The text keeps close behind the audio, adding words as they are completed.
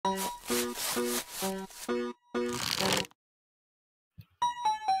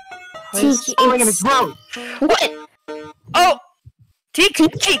Teak, falling in his throat. What? Oh! Teak,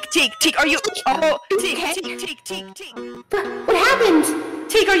 are you... Oh, Teak. What happened?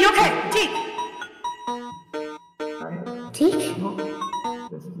 Teak, are you okay? Teak! Teak?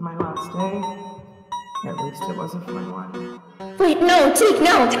 This is my last day. At least it wasn't for my wife. Wait, no, Teak,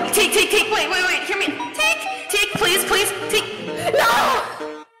 no! Teak, wait, hear me. Teak, please, Teak. No!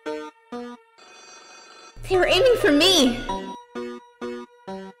 They were aiming for me!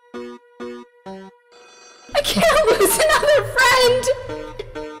 I can't lose another friend!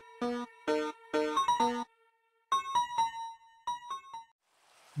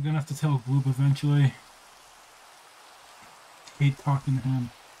 I'm gonna have to tell Gloop eventually. Hate talking to him.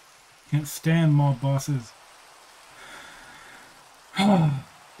 Can't stand mob bosses.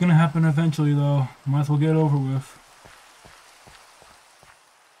 Gonna happen eventually though. Might as well get it over with.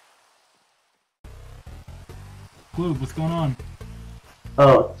 Gloop, what's going on?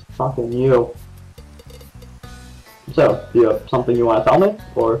 Oh, it's fucking you. So, do you have something you want to tell me,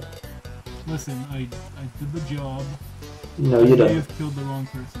 or? Listen, I did the job. No, you I may didn't. have killed the wrong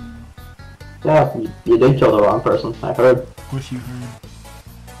person. Yeah, you did kill the wrong person, I heard. Of course you heard.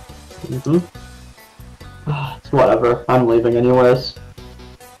 It's whatever, I'm leaving anyways.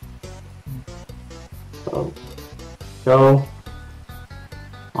 So, go.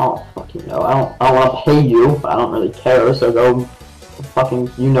 Oh, fucking no, I don't want to pay you, but I don't really care, so go fucking,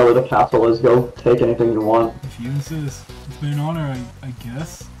 you know where the castle is, go take anything you want. If you insist. It's been an honor, I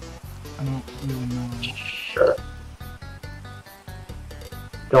guess. I don't really know. Sure.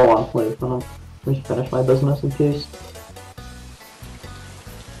 Go on, please. Let me finish my business in peace.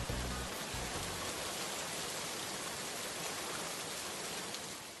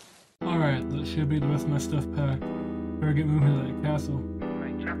 Alright, that should be the rest of my stuff packed. Better get moving to that castle.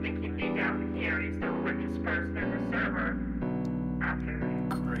 Jumping can be down here. He's the richest person in the server.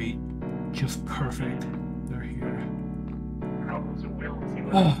 Great. Just perfect. They're here.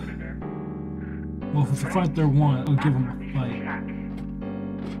 Oh. Well, if it's a fight they want, I'll give them a fight.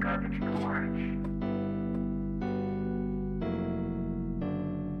 Garbage gorge.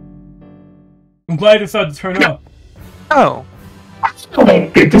 I'm glad you decided to turn up. Oh. Oh,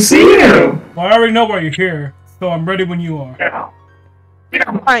 good to see you. Well, I already know why you're here, so I'm ready when you are.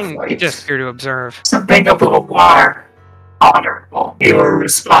 I'm just here to observe. Something a little more honorable. You were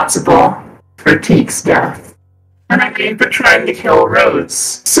responsible for Teak's death, and I mean for trying to kill Rose.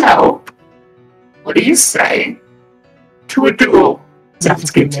 So, what do you say to a duel?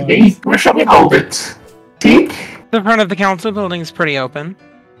 Sounds good to me. Where shall we hold it? Teak? The front of the council building's pretty open.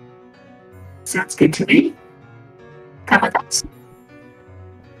 Sounds good to me. Come with us.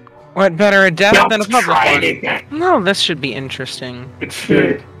 What better a death than a Don't try public it again. one? No, this should be interesting. It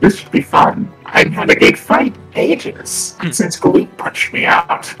should. This should be fun. I haven't had a big fight in ages since Gloop punched me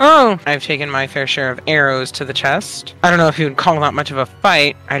out. Oh, I've taken my fair share of arrows to the chest. I don't know if you would call that much of a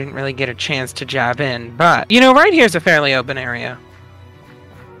fight. I didn't really get a chance to jab in, but, you know, right here's a fairly open area.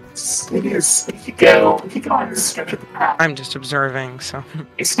 It is. If you go on this stretch of the path, I'm just observing, so...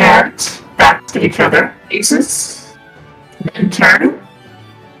 we stand back to each other, aces, then turn,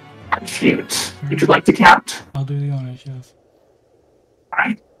 and shoot. Would you like to count? I'll do the honors, yes.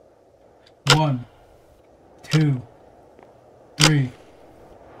 Alright. 1, 2, 3,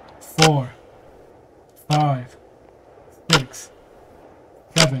 4, 5, 6,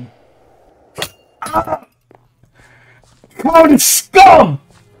 7. Coward scum!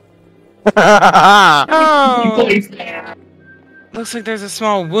 Oh! Looks like there's a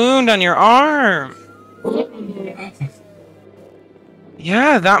small wound on your arm.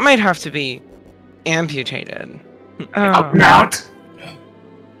 Yeah, that might have to be amputated. Up and out.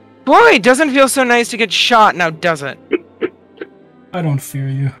 Boy, it doesn't feel so nice to get shot now, does it? I don't fear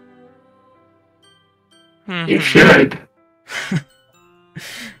you. You should.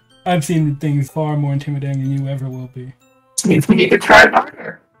 I've seen things far more intimidating than you ever will be. This means we need to try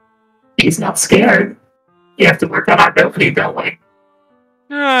harder. He's not scared. You have to work on our ability, don't we?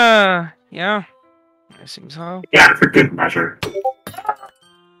 Yeah. I assume so. Yeah, for good measure.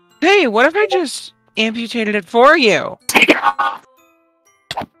 Hey, what if I just amputated it for you? Take it off!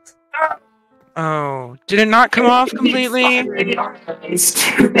 Oh, did it not come off completely? Too many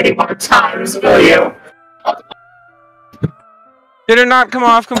more times, will you? Did it not come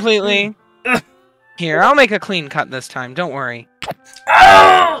off completely? Here, I'll make a clean cut this time, don't worry.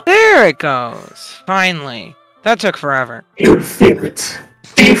 There it goes. Finally. That took forever. You feel it.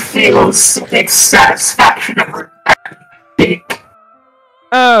 You feel something satisfaction over big.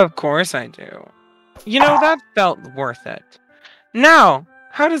 Of course I do. You know, that felt worth it. Now,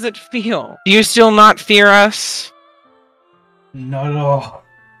 How does it feel? Do you still not fear us? Not at all.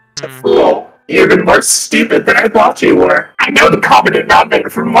 Fool. You're even more stupid than I thought you were. I know the common denominator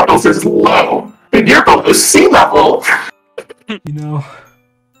for mortals is low, and you're below sea level. You know,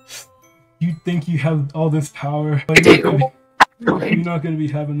 you think you have all this power, but you're not gonna be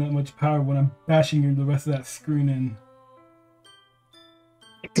having that much power when I'm bashing the rest of that screen in.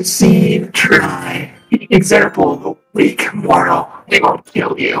 Deceive, try. Example of a weak mortal. They won't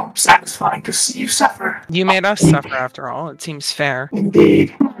kill you. Satisfying to see you suffer. You made us suffer after all. It seems fair.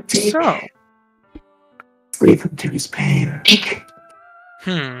 Indeed. So. Leave him to his pain.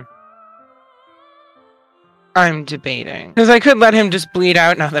 I'm debating. Because I could let him just bleed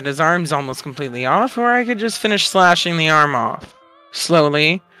out now that his arm's almost completely off, or I could just finish slashing the arm off.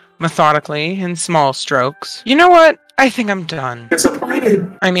 Slowly, methodically, in small strokes. You know what? I think I'm done.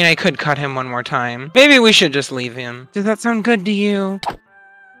 Disappointed. I mean, I could cut him one more time. Maybe we should just leave him. Does that sound good to you?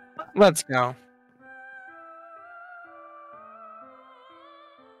 Let's go.